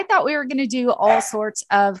I thought we were going to do all sorts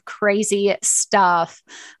of crazy stuff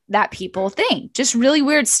that people think, just really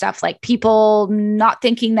weird stuff, like people not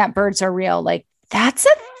thinking that birds are real. Like that's a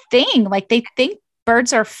thing. Like they think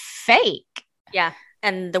birds are fake. Yeah.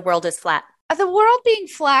 And the world is flat. The world being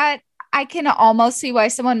flat, I can almost see why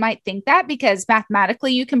someone might think that because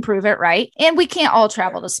mathematically you can prove it, right? And we can't all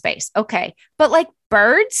travel to space. Okay. But like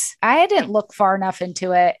birds, I didn't look far enough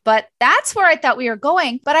into it, but that's where I thought we were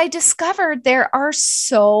going. But I discovered there are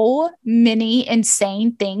so many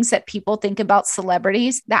insane things that people think about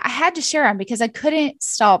celebrities that I had to share them because I couldn't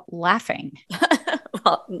stop laughing.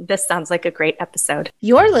 Well, this sounds like a great episode.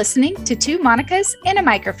 You're listening to Two Monicas and a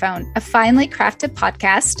Microphone, a finely crafted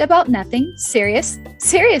podcast about nothing serious.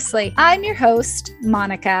 Seriously, I'm your host,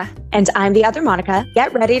 Monica. And I'm the other Monica.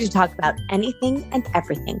 Get ready to talk about anything and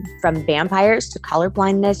everything, from vampires to color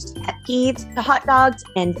blindness, pet peeves to hot dogs,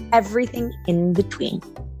 and everything in between.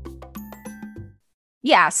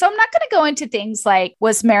 Yeah, so I'm not going to go into things like,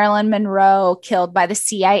 was Marilyn Monroe killed by the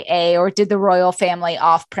CIA or did the royal family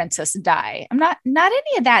off Princess Di? I'm not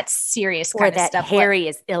any of that serious kind of stuff. Harry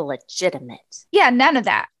is illegitimate. Yeah, none of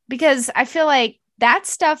that, because I feel like that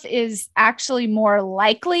stuff is actually more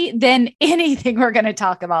likely than anything we're going to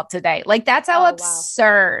talk about today. Like that's how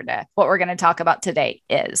absurd what we're going to talk about today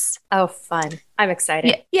is. Oh, fun. I'm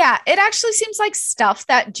excited. Yeah, it actually seems like stuff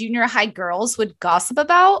that junior high girls would gossip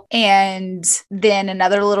about. And then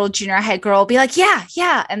another little junior high girl will be like,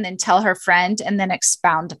 yeah. And then tell her friend and then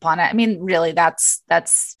expound upon it. I mean, really, that's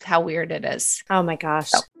how weird it is. Oh my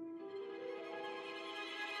gosh. So.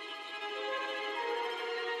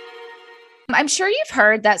 I'm sure you've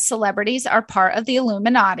heard that celebrities are part of the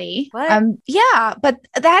Illuminati. What? Yeah, but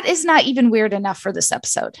that is not even weird enough for this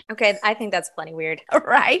episode. Okay, I think that's plenty weird.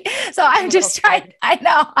 Right? So I'm just trying, I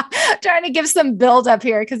know, I'm trying to give some build up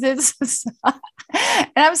here because it's,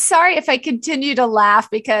 and I'm sorry if I continue to laugh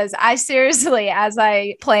because I seriously, as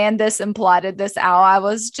I planned this and plotted this out, I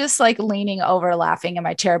was just like leaning over laughing in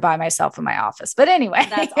my chair by myself in my office. But anyway,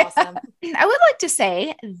 that's awesome. I would like to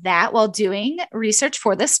say that while doing research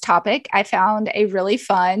for this topic, I found a really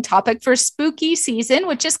fun topic for spooky season,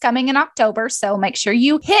 which is coming in October. So make sure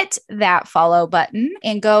you hit that follow button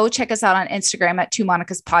and go check us out on Instagram at Two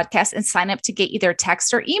Monicas Podcast and sign up to get either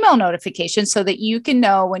text or email notifications so that you can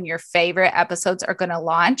know when your favorite episodes are going to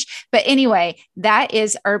launch. But anyway, that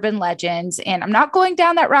is urban legends. And I'm not going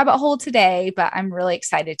down that rabbit hole today, but I'm really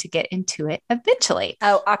excited to get into it eventually.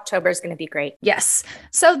 Oh, October is going to be great. Yes.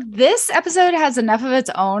 So this episode has enough of its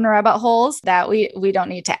own rabbit holes that we don't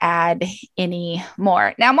need to add any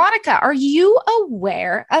more. Now, Monica, are you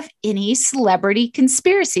aware of any celebrity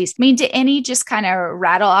conspiracies? I mean, do any just kind of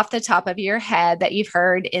rattle off the top of your head that you've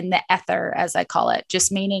heard in the ether, as I call it?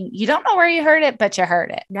 Just meaning you don't know where you heard it, but you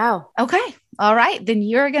heard it. No. Okay. All right. Then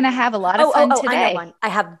you're going to have a lot of fun today. I know one. I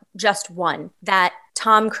have just one that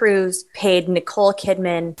Tom Cruise paid Nicole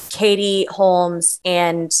Kidman, Katie Holmes,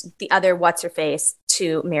 and the other what's-her-face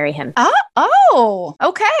to marry him. Oh,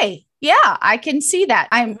 okay. Yeah, I can see that.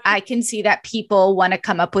 I can see that people want to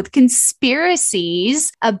come up with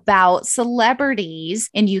conspiracies about celebrities,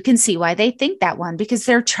 and you can see why they think that one because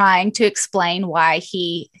they're trying to explain why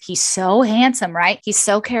he's so handsome, right? He's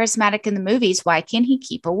so charismatic in the movies. Why can't he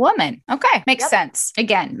keep a woman? Okay, makes sense.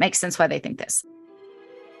 Again, makes sense why they think this.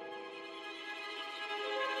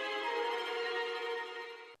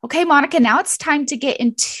 Okay, Monica, now it's time to get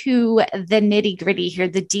into the nitty gritty here,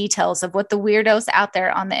 the details of what the weirdos out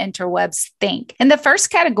there on the interwebs think. And the first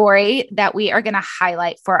category that we are going to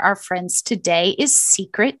highlight for our friends today is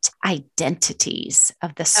secret identities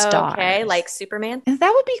of the stars. Okay, like Superman?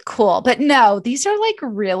 That would be cool. But no, these are like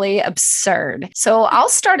really absurd. So I'll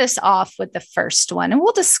start us off with the first one and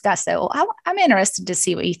we'll discuss it. I'm interested to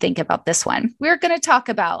see what you think about this one. We're going to talk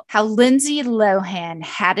about how Lindsay Lohan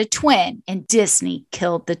had a twin and Disney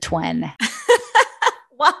killed the twin.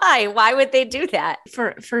 Why? Why would they do that?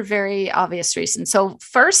 For very obvious reasons. So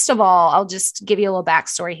first of all, I'll just give you a little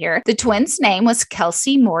backstory here. The twins' name was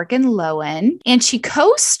Kelsey Morgan Lohan, and she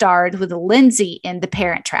co-starred with Lindsay in The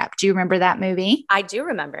Parent Trap. Do you remember that movie? I do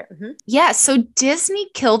remember. Mm-hmm. Yeah. So Disney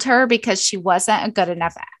killed her because she wasn't a good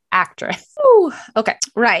enough actress. Ooh, okay.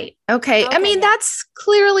 Right. Okay. I mean, that's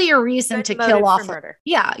clearly a reason good to kill off murder.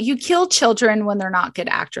 Yeah. You kill children when they're not good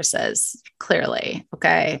actresses. Clearly.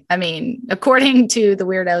 Okay. I mean, according to the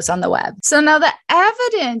weirdos on the web. So now the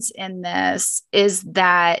evidence in this is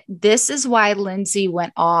that this is why Lindsay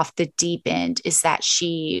went off the deep end, is that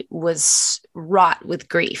she was wrought with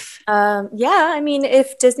grief. Yeah. I mean,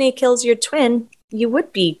 if Disney kills your twin, you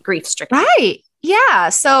would be grief stricken. Right. Yeah.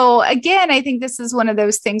 So again, I think this is one of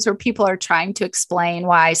those things where people are trying to explain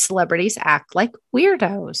why celebrities act like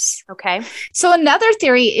weirdos. Okay. So another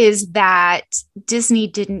theory is that Disney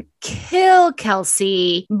didn't kill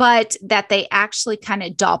Kelsey, but that they actually kind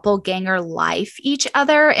of doppelganger life each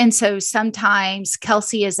other. And so sometimes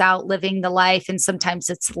Kelsey is out living the life and sometimes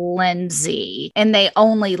it's Lindsay. And they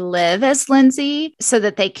only live as Lindsay so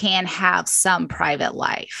that they can have some private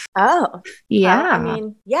life. Oh. Yeah. I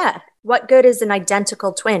mean, yeah. What good is an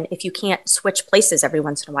identical twin if you can't switch places every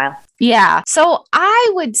once in a while? Yeah. So I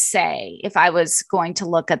would say, if I was going to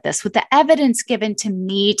look at this with the evidence given to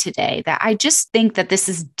me today, that I just think that this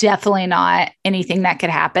is definitely not anything that could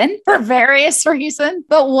happen for various reasons.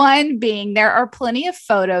 But one being, there are plenty of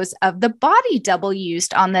photos of the body double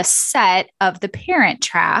used on the set of The Parent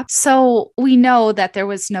Trap. So we know that there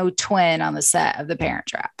was no twin on the set of The Parent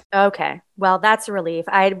Trap. Okay. Well, that's a relief.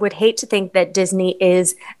 I would hate to think that Disney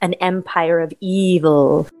is an empire of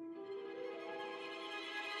evil.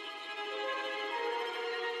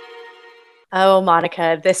 Oh,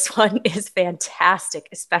 Monica, this one is fantastic,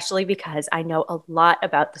 especially because I know a lot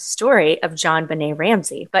about the story of JonBenet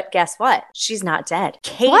Ramsey. But guess what? She's not dead.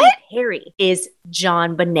 Katy Perry is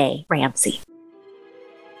JonBenet Ramsey.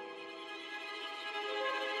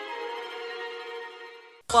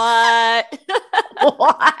 What?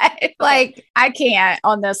 What? Like, I can't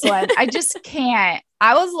on this one. I just can't.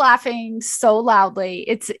 I was laughing so loudly.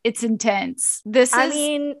 It's intense. Based on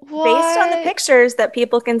the pictures that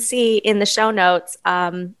people can see in the show notes,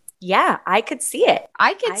 yeah, I could see it.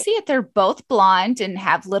 I could see it. They're both blonde and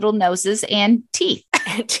have little noses and teeth.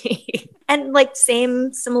 And like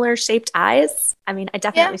similar shaped eyes. I mean, I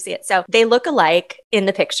definitely see it. So they look alike in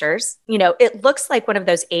the pictures. You know, it looks like one of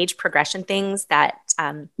those age progression things that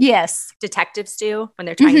detectives do when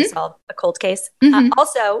they're trying to solve a cold case.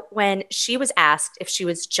 Also, when she was asked if she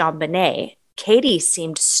was JonBenet, Katy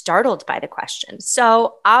seemed startled by the question.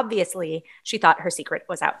 So obviously she thought her secret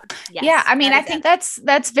was out. Yes, yeah. I mean, I think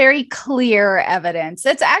that's very clear evidence.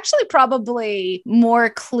 It's actually probably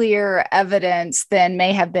more clear evidence than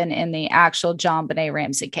may have been in the actual JonBenet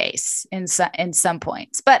Ramsey case in some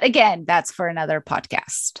points. But again, that's for another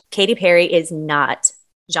podcast. Katy Perry is not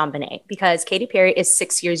JonBenet because Katy Perry is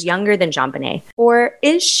 6 years younger than JonBenet. Or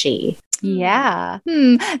is she? Yeah.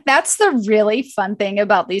 That's the really fun thing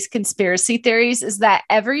about these conspiracy theories is that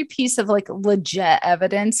every piece of like legit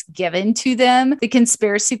evidence given to them, the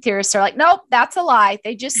conspiracy theorists are like, nope, that's a lie.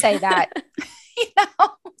 They just say that. You know?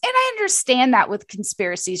 And I understand that with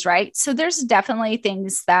conspiracies, right? So there's definitely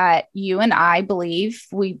things that you and I believe,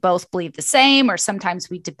 we both believe the same, or sometimes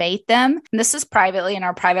we debate them. And this is privately in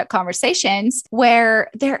our private conversations where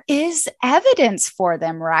there is evidence for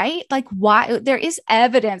them, right? Like why there is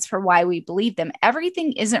evidence for why we believe them.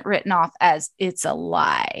 Everything isn't written off as it's a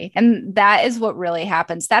lie. And that is what really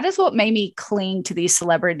happens. That is what made me cling to these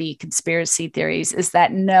celebrity conspiracy theories is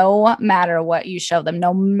that no matter what you show them,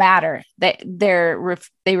 no matter that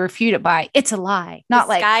they refute it by it's a lie. Not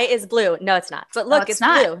the sky is blue. No, it's not. But look, it's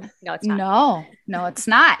not blue. No, it's not. No, it's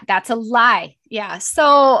not. That's a lie. Yeah.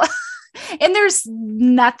 So, and there's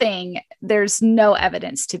no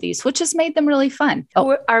evidence to these, which has made them really fun.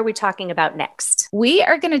 Who are we talking about next? We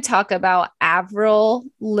are going to talk about Avril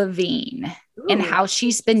Lavigne and how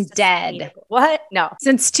she's been dead. What? No.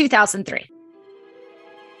 Since 2003.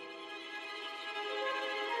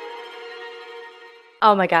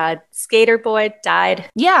 Oh my God. Skater boy died.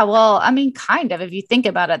 Yeah, well, I mean, kind of, if you think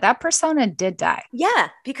about it, that persona did die. Yeah,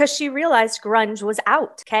 because she realized grunge was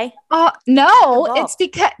out. Okay.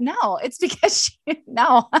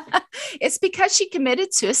 It's because she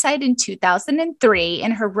committed suicide in 2003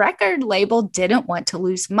 and her record label didn't want to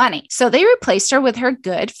lose money. So they replaced her with her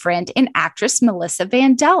good friend and actress Melissa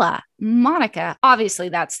Vandella. Monica, obviously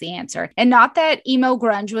that's the answer. And not that emo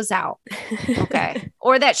grunge was out. Okay.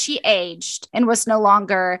 Or that she aged and was no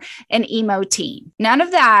longer an emo teen. None of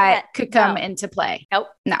that could come into play. Nope.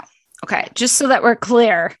 No. Okay, just so that we're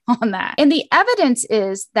clear on that. And the evidence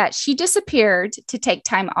is that she disappeared to take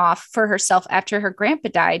time off for herself after her grandpa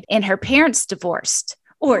died and her parents divorced.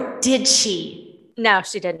 Or did she? No,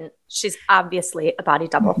 she didn't. She's obviously a body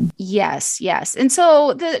double. Yes. And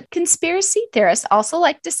so the conspiracy theorists also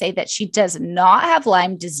like to say that she does not have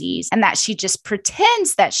Lyme disease and that she just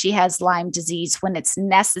pretends that she has Lyme disease when it's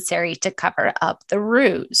necessary to cover up the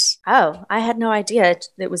ruse. Oh, I had no idea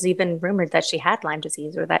it was even rumored that she had Lyme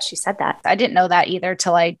disease or that she said that. I didn't know that either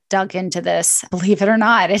till I dug into this. Believe it or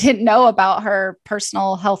not, I didn't know about her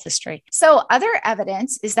personal health history. So other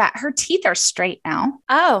evidence is that her teeth are straight now.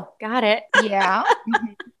 Oh, got it. Yeah.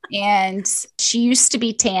 And she used to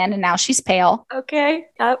be tan and now she's pale. Okay.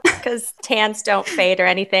 Because tans don't fade or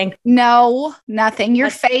anything. No, nothing. Your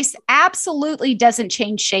face absolutely doesn't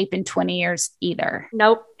change shape in 20 years either.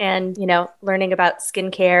 Nope. And, learning about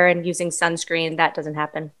skincare and using sunscreen, that doesn't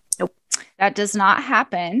happen. Nope. That does not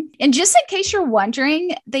happen. And just in case you're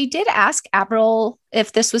wondering, they did ask Avril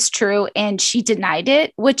if this was true and she denied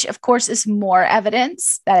it, which of course is more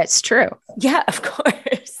evidence that it's true. Yeah, of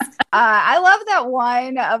course. I love that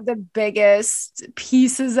one of the biggest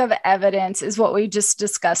pieces of evidence is what we just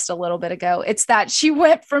discussed a little bit ago. It's that she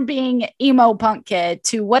went from being emo punk kid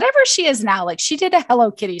to whatever she is now. Like she did a Hello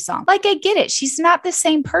Kitty song. Like I get it. She's not the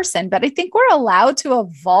same person, but I think we're allowed to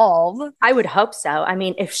evolve. I would hope so. I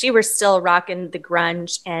mean, if she were still rocking the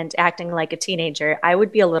grunge and acting like a teenager, I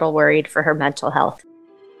would be a little worried for her mental health.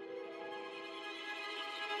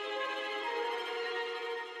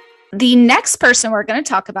 The next person we're going to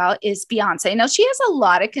talk about is Beyonce. Now, she has a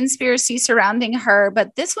lot of conspiracy surrounding her,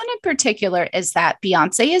 but this one in particular is that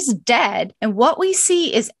Beyonce is dead. And what we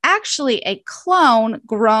see is actually a clone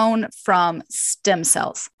grown from stem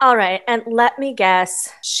cells. All right. And let me guess,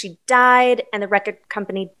 she died and the record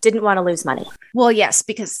company didn't want to lose money. Well, yes,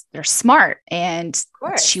 because they're smart and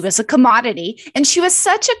she was a commodity. And she was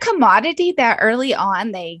such a commodity that early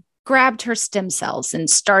on they grabbed her stem cells and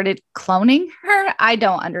started cloning her. I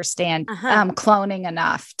don't understand cloning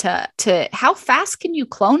enough to how fast can you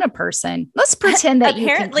clone a person? Let's pretend that you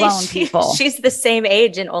can clone people. She's the same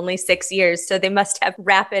age in only 6 years, so they must have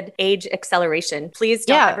rapid age acceleration. Please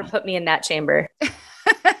don't ever put me in that chamber.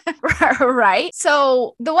 Right.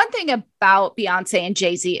 So the one thing about Beyonce and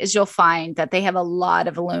Jay-Z is you'll find that they have a lot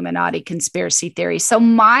of Illuminati conspiracy theories. So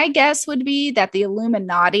my guess would be that the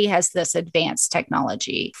Illuminati has this advanced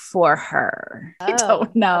technology for her. I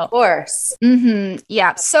don't know. Of course.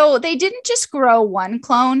 Yeah. So they didn't just grow one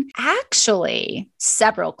clone, actually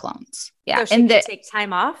several clones. Yeah. So she could take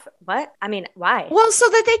time off? What? I mean, why? Well, so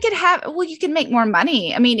that they could you can make more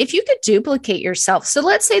money. I mean, if you could duplicate yourself. So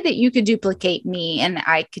let's say that you could duplicate me and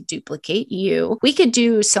I could duplicate you. We could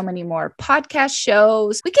do so many more podcast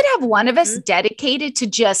shows. We could have one of us dedicated to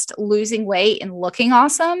just losing weight and looking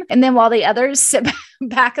awesome. And then while the others sit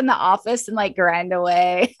back in the office and like grind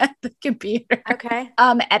away at the computer. Okay.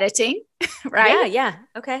 Editing. Right? Yeah.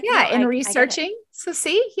 Okay. Yeah. And researching. So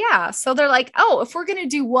see, so they're like, oh, if we're going to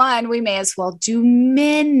do one, we may as well do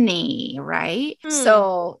many. Right.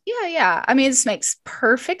 So yeah. I mean, this makes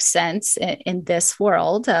perfect sense in this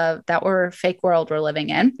world that fake world we're living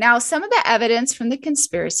in. Now, some of the evidence from the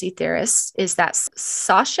conspiracy theorists is that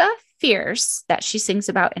Sasha Fierce that she sings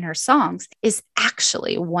about in her songs is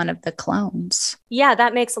actually one of the clones. Yeah,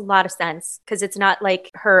 that makes a lot of sense because it's not like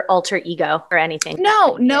her alter ego or anything.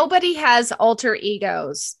 No, nobody has alter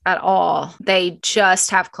egos at all. They just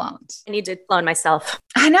have clones. I need to clone myself.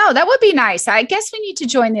 I know, that would be nice. I guess we need to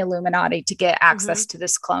join the Illuminati to get access to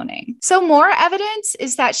this cloning. So more evidence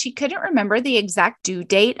is that she couldn't remember the exact due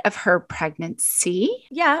date of her pregnancy.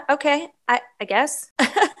 Yeah, okay. I guess.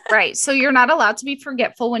 Right. So you're not allowed to be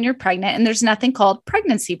forgetful when you're pregnant. And there's nothing called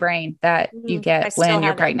pregnancy brain that you get when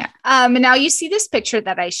you're pregnant. And now you see this picture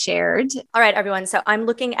that I shared. All right, everyone. So I'm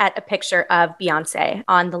looking at a picture of Beyonce.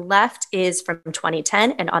 On the left is from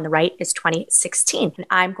 2010 and on the right is 2016. And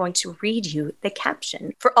I'm going to read you the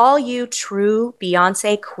caption. For all you true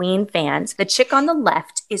Beyonce Queen fans, the chick on the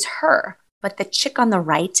left is her, but the chick on the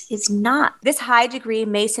right is not. This high degree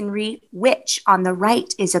masonry witch on the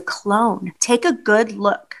right is a clone. Take a good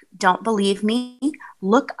look. Don't believe me?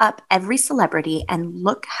 Look up every celebrity and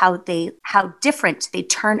look how different they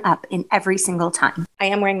turn up in every single time. I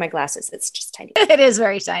am wearing my glasses. It's just tiny. It is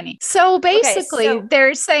very tiny. So basically,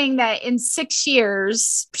 they're saying that in 6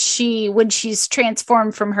 years, when she's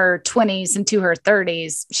transformed from her 20s into her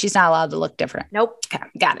 30s, she's not allowed to look different. Nope. Okay,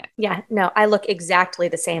 got it. Yeah, no, I look exactly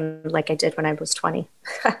the same like I did when I was 20.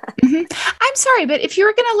 I'm sorry, but if you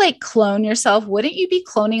were going to like clone yourself, wouldn't you be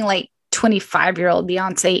cloning like 25-year-old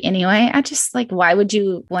Beyonce anyway? I just why would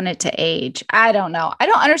you want it to age? I don't know. I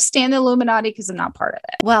don't understand the Illuminati because I'm not part of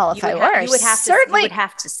it. Well, if I were, you would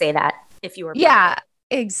have to say that if you were. Yeah,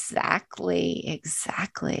 exactly.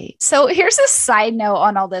 So here's a side note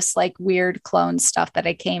on all this weird clone stuff that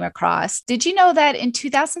I came across. Did you know that in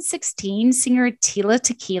 2016, singer Tila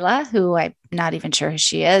Tequila, who I'm not even sure who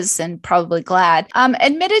she is and probably glad,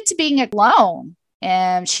 admitted to being a clone?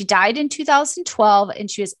 And she died in 2012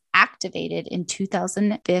 and she was activated in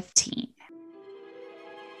 2015.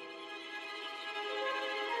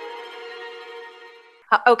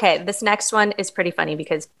 Okay, this next one is pretty funny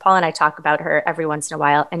because Paul and I talk about her every once in a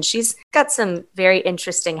while, and she's got some very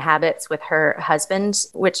interesting habits with her husband,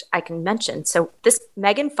 which I can mention. So this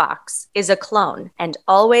Megan Fox is a clone and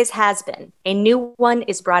always has been. A new one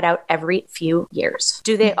is brought out every few years.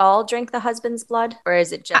 Do they all drink the husband's blood, or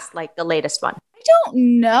is it just like the latest one? I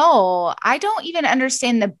don't know. I don't even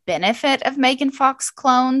understand the benefit of Megan Fox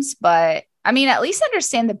clones, but I mean, at least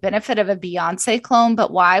understand the benefit of a Beyonce clone, but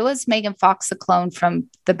why was Megan Fox a clone from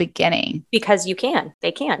the beginning? Because you can.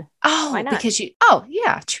 They can. Oh, why not?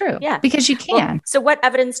 Yeah, true. Yeah. Because you can. Well, so what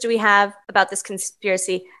evidence do we have about this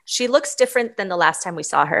conspiracy? She looks different than the last time we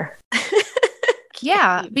saw her.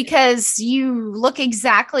 Yeah, because you look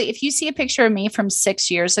exactly, if you see a picture of me from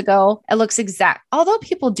 6 years ago, it looks exact. Although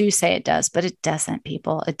people do say it does, but it doesn't,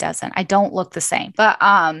 people. It doesn't. I don't look the same. But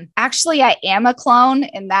actually, I am a clone,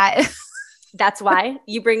 and that That's why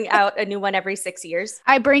you bring out a new one every 6 years.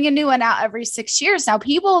 I bring a new one out every 6 years. Now,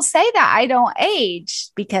 people say that I don't age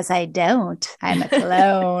because I don't. I'm a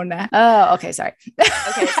clone. Oh, okay. Sorry.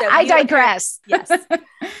 Okay. So I digress. Yes.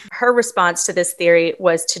 Her response to this theory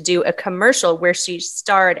was to do a commercial where she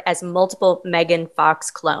starred as multiple Megan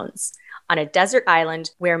Fox clones on a desert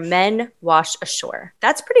island where men wash ashore.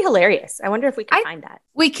 That's pretty hilarious. I wonder if we can find that.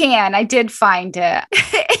 We can. I did find it.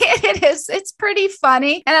 It's pretty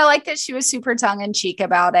funny. And I like that she was super tongue in cheek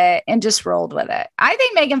about it and just rolled with it. I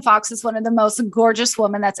think Megan Fox is one of the most gorgeous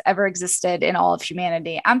women that's ever existed in all of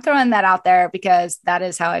humanity. I'm throwing that out there because that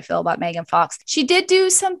is how I feel about Megan Fox. She did do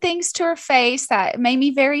some things to her face that made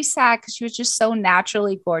me very sad because she was just so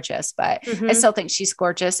naturally gorgeous, but I still think she's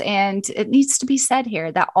gorgeous. And it needs to be said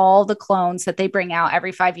here that all the clones that they bring out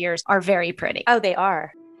every 5 years are very pretty. Oh, they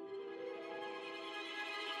are.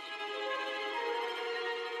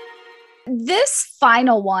 This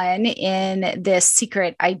final one in this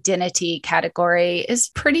secret identity category is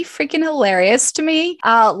pretty freaking hilarious to me,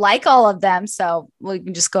 like all of them. So we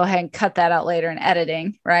can just go ahead and cut that out later in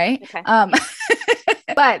editing, right? Okay.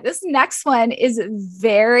 But this next one is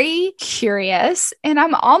very curious. And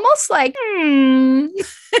I'm almost like, I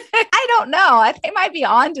don't know. They might be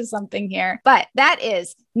onto something here. But that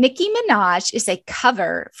is Nicki Minaj is a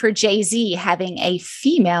cover for Jay-Z having a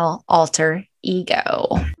female alter ego.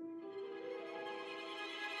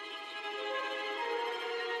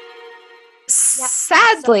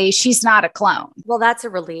 Sadly, she's not a clone. Well, that's a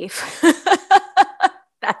relief.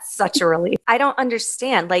 That's such a relief. I don't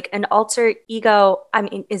understand. Like an alter ego, I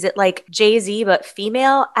mean, is it like Jay-Z but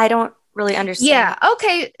female? I don't really understand. Yeah.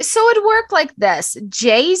 Okay. So it'd work like this.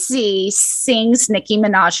 Jay-Z sings Nicki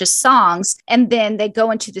Minaj's songs, and then they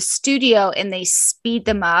go into the studio and they speed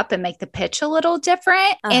them up and make the pitch a little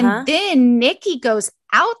different. And then Nicki goes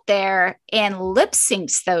out there and lip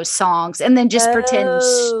syncs those songs and then just pretends.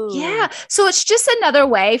 Yeah. So it's just another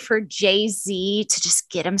way for Jay-Z to just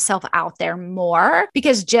get himself out there more,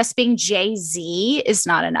 because just being Jay-Z is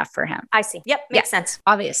not enough for him. I see. Yep. Makes sense.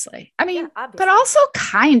 Obviously. I mean, but also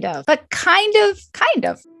kind of.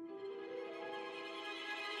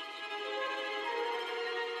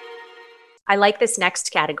 I like this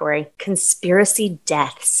next category, conspiracy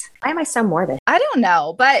deaths. Why am I so morbid? I don't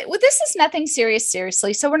know, but this is nothing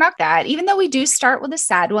seriously. So we're not that, even though we do start with a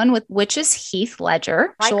sad one, which is Heath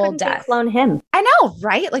Ledger. Why couldn't they clone him? I know,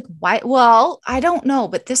 right? Like why? Well, I don't know,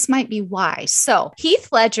 but this might be why. So Heath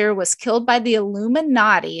Ledger was killed by the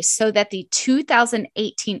Illuminati so that the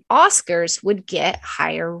 2018 Oscars would get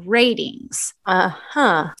higher ratings.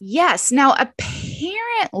 Yes. Now,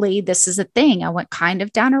 apparently this is a thing. I went kind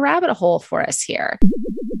of down a rabbit hole for us here.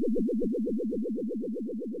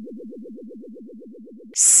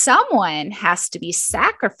 Someone has to be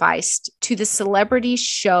sacrificed to the celebrity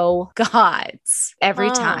show gods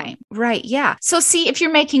every time. Right. Yeah. So see, if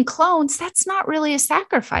you're making clones, that's not really a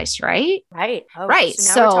sacrifice, right? Right. Right.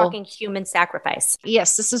 So now we're talking human sacrifice.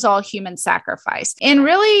 Yes, this is all human sacrifice. And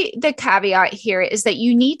really the caveat here is that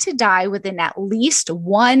you need to die within at least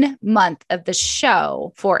 1 month of the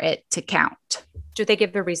show for it to count. Do they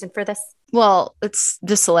give the reason for this? Well, it's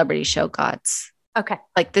the celebrity show gods. Okay.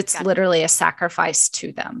 Like that's literally a sacrifice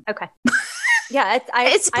to them. Okay. Yeah.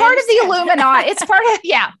 It's part of the Illuminati. It's part of,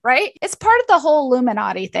 right? It's part of the whole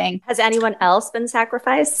Illuminati thing. Has anyone else been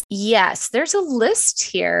sacrificed? Yes. There's a list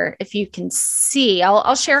here. If you can see,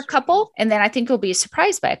 I'll share a couple, and then I think you'll be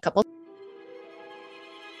surprised by a couple.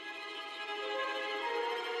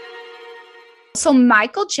 So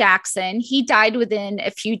Michael Jackson, he died within a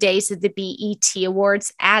few days of the BET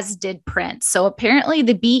Awards, as did Prince. So apparently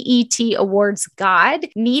the BET Awards god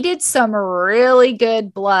needed some really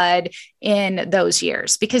good blood in those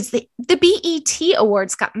years because the BET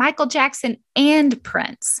Awards got Michael Jackson and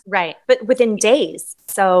Prince. Right. But within days.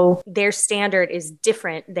 So their standard is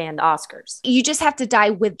different than the Oscars. You just have to die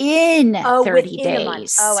within 30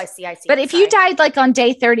 days. I see. But if you died like on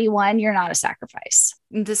day 31, you're not a sacrifice.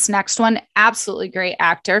 This next one, absolutely great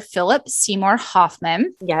actor, Philip Seymour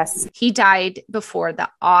Hoffman. Yes. He died before the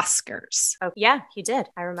Oscars. Oh, yeah, he did.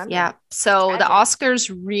 I remember. Yeah. So the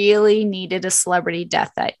Oscars really needed a celebrity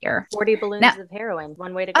death that year. 40 balloons of heroin.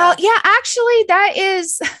 One way to go. Oh, yeah. Actually, that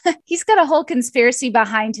is, he's got a whole conspiracy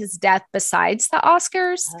behind his death besides the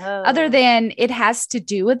Oscars, other than it has to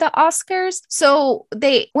do with the Oscars. So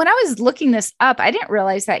when I was looking this up, I didn't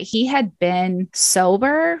realize that he had been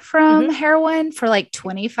sober from heroin for like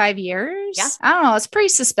 25 years. Yeah. I don't know. It's pretty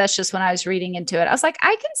suspicious when I was reading into it. I was like,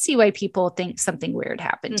 I can see why people think something weird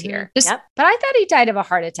happened here. But I thought he died of a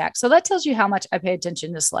heart attack. So that tells you how much I pay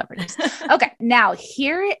attention to celebrities. Okay. Now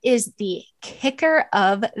here is the kicker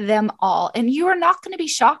of them all. And you are not going to be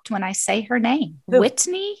shocked when I say her name. Who?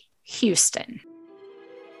 Whitney Houston.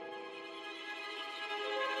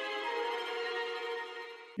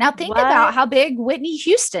 Now think about how big Whitney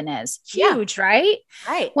Houston is. Huge, right?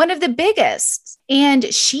 Right. One of the biggest. And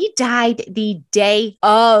she died the day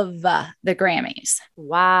of the Grammys.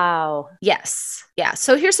 Wow. Yes. Yeah.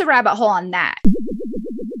 So here's the rabbit hole on that.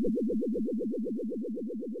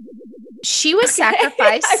 She was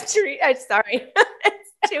sacrificed. I'm sorry.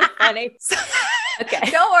 It's too funny.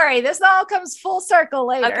 Okay. Don't worry. This all comes full circle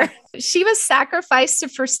later. Okay. She was sacrificed to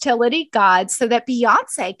fertility gods so that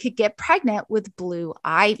Beyonce could get pregnant with Blue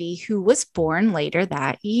Ivy, who was born later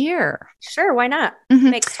that year. Sure. Why not?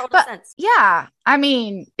 Makes total sense. Yeah. I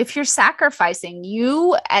mean, if you're sacrificing,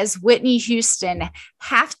 you as Whitney Houston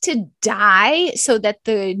have to die so that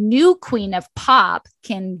the new queen of pop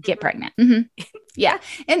can get pregnant. Yeah.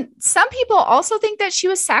 And some people also think that she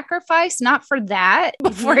was sacrificed not for that,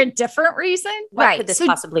 but for a different reason. What could this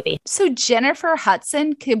possibly be? So Jennifer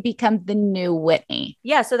Hudson could become the new Whitney.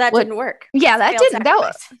 Yeah. So that didn't work. Yeah, that didn't. That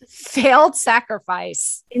was failed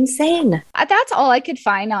sacrifice. Insane. That's all I could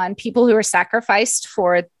find on people who were sacrificed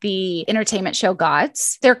for the entertainment show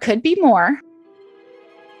gods. There could be more.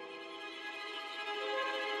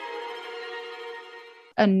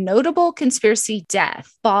 A notable conspiracy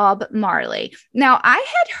death, Bob Marley. Now, I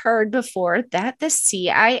had heard before that the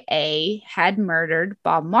CIA had murdered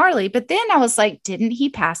Bob Marley, but then I was like, didn't he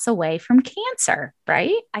pass away from cancer,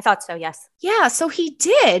 right? I thought so, yes. Yeah, so he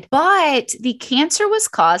did, but the cancer was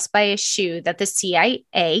caused by a shoe that the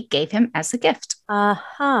CIA gave him as a gift. Yeah.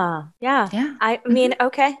 Yeah. I mean,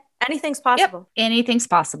 okay. Anything's possible. Yep. Anything's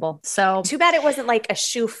possible. So too bad it wasn't like a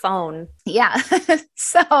shoe phone. Yeah.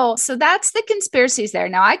 So that's the conspiracies there.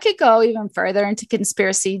 Now I could go even further into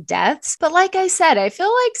conspiracy deaths, but like I said, I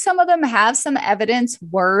feel like some of them have some evidence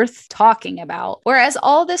worth talking about. Whereas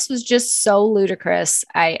all this was just so ludicrous,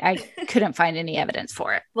 I couldn't find any evidence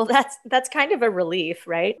for it. Well, that's kind of a relief,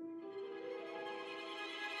 right?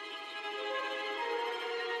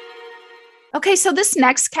 Okay, so this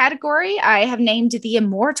next category I have named the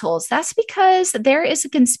immortals. That's because there is a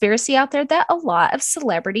conspiracy out there that a lot of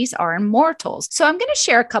celebrities are immortals. So I'm going to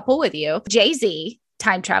share a couple with you. Jay-Z,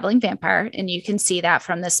 time traveling vampire, and you can see that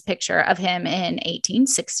from this picture of him in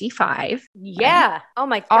 1865. Yeah. Oh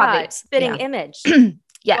my God. Fitting image.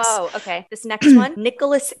 Yes. Oh, okay. This next one,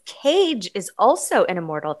 Nicolas Cage is also an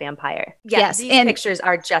immortal vampire. Yeah, yes. These pictures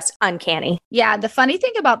are just uncanny. Yeah. The funny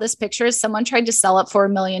thing about this picture is someone tried to sell it for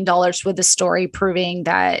 $1 million with a story proving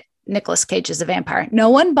that Nicolas Cage is a vampire.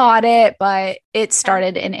 No one bought it, but it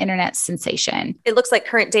started an internet sensation. It looks like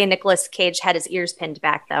current day Nicolas Cage had his ears pinned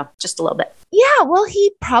back though, just a little bit. Yeah. Well,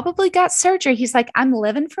 he probably got surgery. He's like, I'm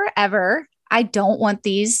living forever. I don't want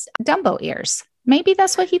these Dumbo ears. Maybe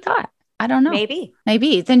that's what he thought. I don't know. Maybe.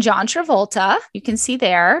 Then John Travolta, you can see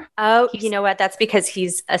there. Oh, you know what? That's because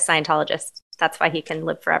he's a Scientologist. That's why he can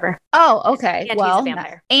live forever. Oh, okay. And he's a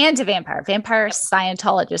vampire. And a vampire. Vampire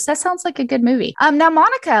Scientologist. That sounds like a good movie. Now,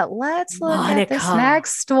 Monica, let's look at this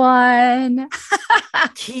next one.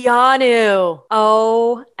 Keanu.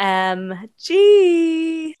 OMG.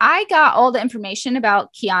 I got all the information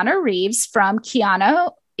about Keanu Reeves from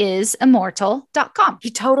KeanuIsImmortal.com.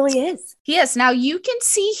 He totally is. He is. Now you can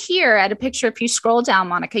see here at a picture, if you scroll down,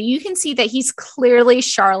 Monica, you can see that he's clearly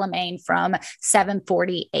Charlemagne from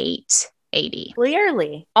 748 AD.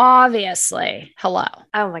 Clearly. Obviously. Hello.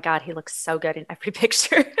 Oh my God. He looks so good in every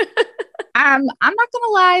picture. I'm not going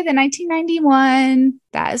to lie. The 1991,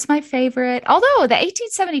 that is my favorite. Although the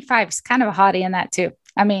 1875 is kind of a hottie in that too.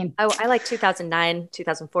 I mean, I like 2009,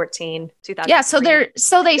 2014, 2000. Yeah. So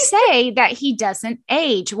they say that he doesn't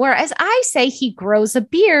age, whereas I say he grows a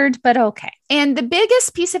beard, but okay. And the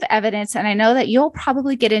biggest piece of evidence, and I know that you'll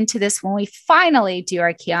probably get into this when we finally do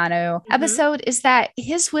our Keanu episode, is that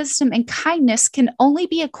his wisdom and kindness can only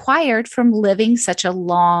be acquired from living such a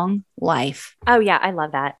long life. Oh, yeah. I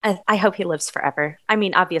love that. I hope he lives forever. I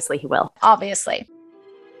mean, obviously he will. Obviously.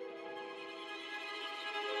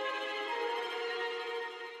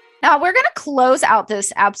 Now, we're going to close out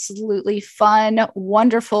this absolutely fun,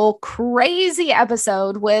 wonderful, crazy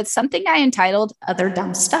episode with something I entitled Other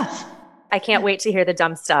Dumb Stuff. I can't wait to hear the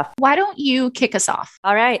dumb stuff. Why don't you kick us off?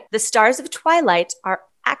 All right. The stars of Twilight are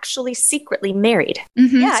actually secretly married.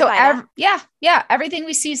 Yeah. So everything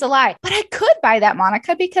we see is a lie. But I could buy that,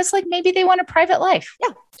 Monica, because maybe they want a private life.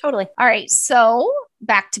 Yeah, totally. All right. So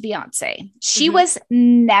back to Beyonce. She was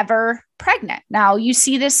never pregnant. Now you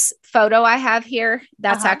see this photo I have here.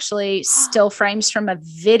 That's actually still frames from a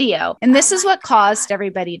video. And this is what caused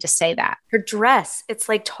everybody to say that. Her dress, it's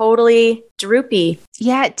like totally droopy.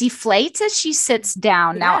 Yeah, it deflates as she sits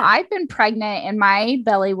down. Yeah. Now I've been pregnant and my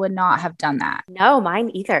belly would not have done that. No, mine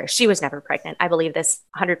either. She was never pregnant. I believe this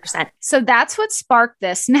 100%. So that's what sparked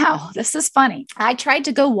this. Now, this is funny. I tried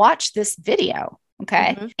to go watch this video.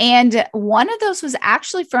 Okay. And one of those was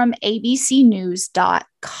actually from abcnews.com.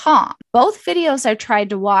 Both videos I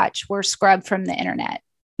tried to watch were scrubbed from the internet.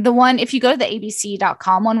 The one, if you go to the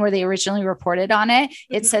abc.com one where they originally reported on it,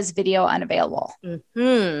 it says video unavailable.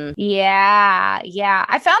 Yeah.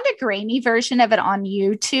 I found a grainy version of it on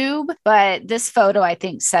YouTube, but this photo, I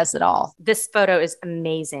think, says it all. This photo is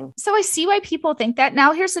amazing. So I see why people think that.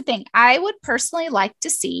 Now, here's the thing. I would personally like to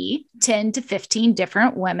see 10 to 15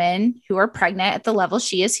 different women who are pregnant at the level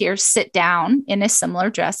she is here sit down in a similar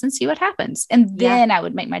dress and see what happens. And then I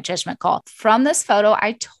would make my judgment call. From this photo,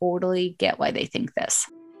 I totally get why they think this.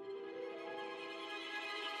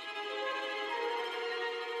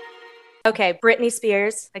 Okay, Britney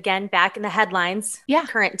Spears, again, back in the headlines,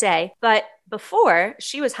 current day. But before,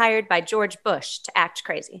 she was hired by George Bush to act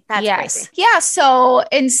crazy. That's crazy. Yeah. So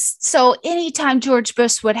anytime George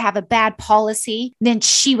Bush would have a bad policy, then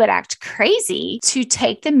she would act crazy to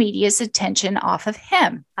take the media's attention off of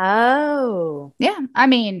him. Oh. Yeah. I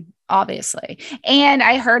mean, obviously. And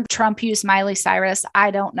I heard Trump use Miley Cyrus. I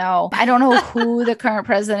don't know who the current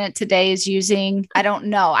president today is using. I don't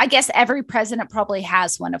know. I guess every president probably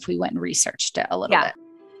has one if we went and researched it a little bit.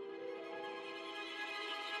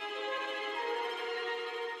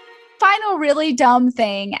 Final really dumb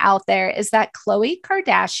thing out there is that Khloe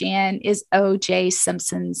Kardashian is O.J.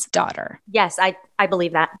 Simpson's daughter. Yes, I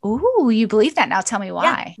believe that. Ooh, you believe that? Now tell me why.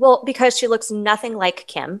 Yeah. Well, because she looks nothing like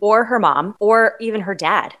Kim or her mom or even her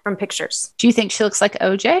dad from pictures. Do you think she looks like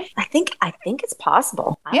OJ? I think it's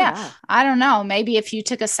possible. I don't know. Maybe if you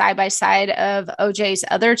took a side by side of OJ's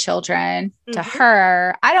other children to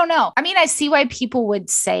her, I don't know. I mean, I see why people would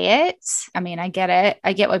say it. I mean, I get it.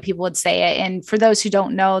 I get why people would say it. And for those who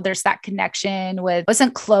don't know, there's that connection with,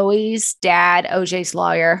 wasn't Khloe's dad OJ's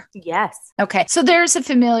lawyer? Yes. Okay. So there's a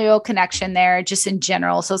familial connection there just in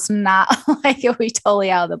general. So it's not like it would be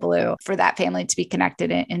totally out of the blue for that family to be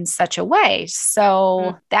connected in such a way.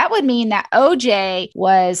 So that would mean that OJ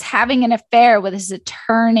was having an affair with his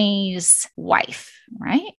attorney's wife.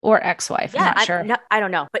 Right? Or ex-wife. I'm not sure. I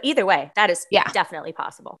don't know. But either way, that is definitely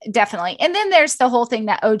possible. Definitely. And then there's the whole thing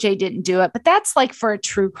that OJ didn't do it, but that's like for a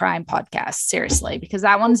true crime podcast, seriously, because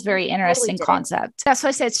that one's very interesting concept. That's why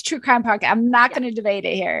I said it's a true crime podcast. I'm not going to debate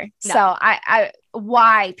it here. No. So I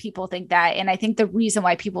why people think that. And I think the reason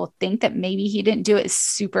why people think that maybe he didn't do it is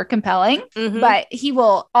super compelling, but he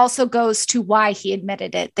will also goes to why he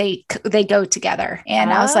admitted it. They go together.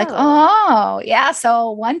 And I was like, oh yeah.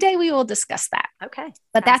 So one day we will discuss that. Okay.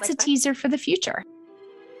 But that's a teaser for the future.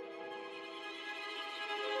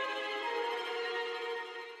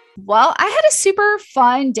 Well, I had a super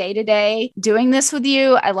fun day today doing this with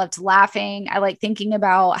you. I loved laughing. I like thinking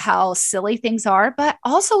about how silly things are, but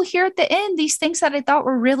also here at the end, these things that I thought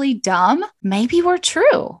were really dumb, maybe were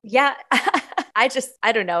true. Yeah. I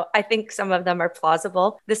don't know. I think some of them are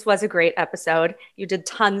plausible. This was a great episode. You did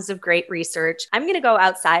tons of great research. I'm going to go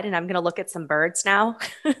outside and I'm going to look at some birds now.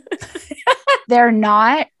 They're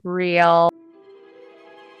not real.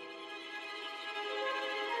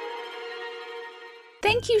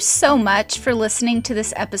 Thank you so much for listening to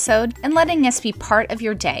this episode and letting us be part of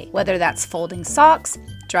your day, whether that's folding socks,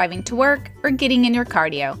 driving to work, or getting in your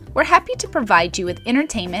cardio. We're happy to provide you with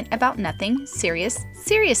entertainment about nothing serious,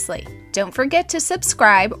 seriously. Don't forget to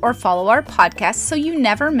subscribe or follow our podcast so you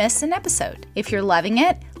never miss an episode. If you're loving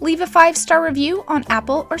it, leave a 5-star review on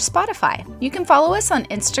Apple or Spotify. You can follow us on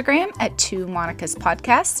Instagram at 2 Monica's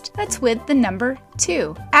Podcast. That's with the number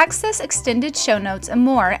 2. Access extended show notes and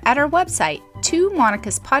more at our website,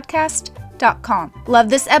 2monicaspodcast.com. Love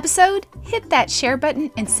this episode? Hit that share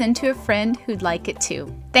button and send to a friend who'd like it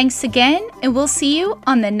too. Thanks again, and we'll see you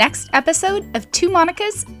on the next episode of 2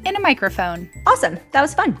 Monicas and a Microphone. Awesome. That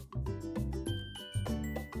was fun.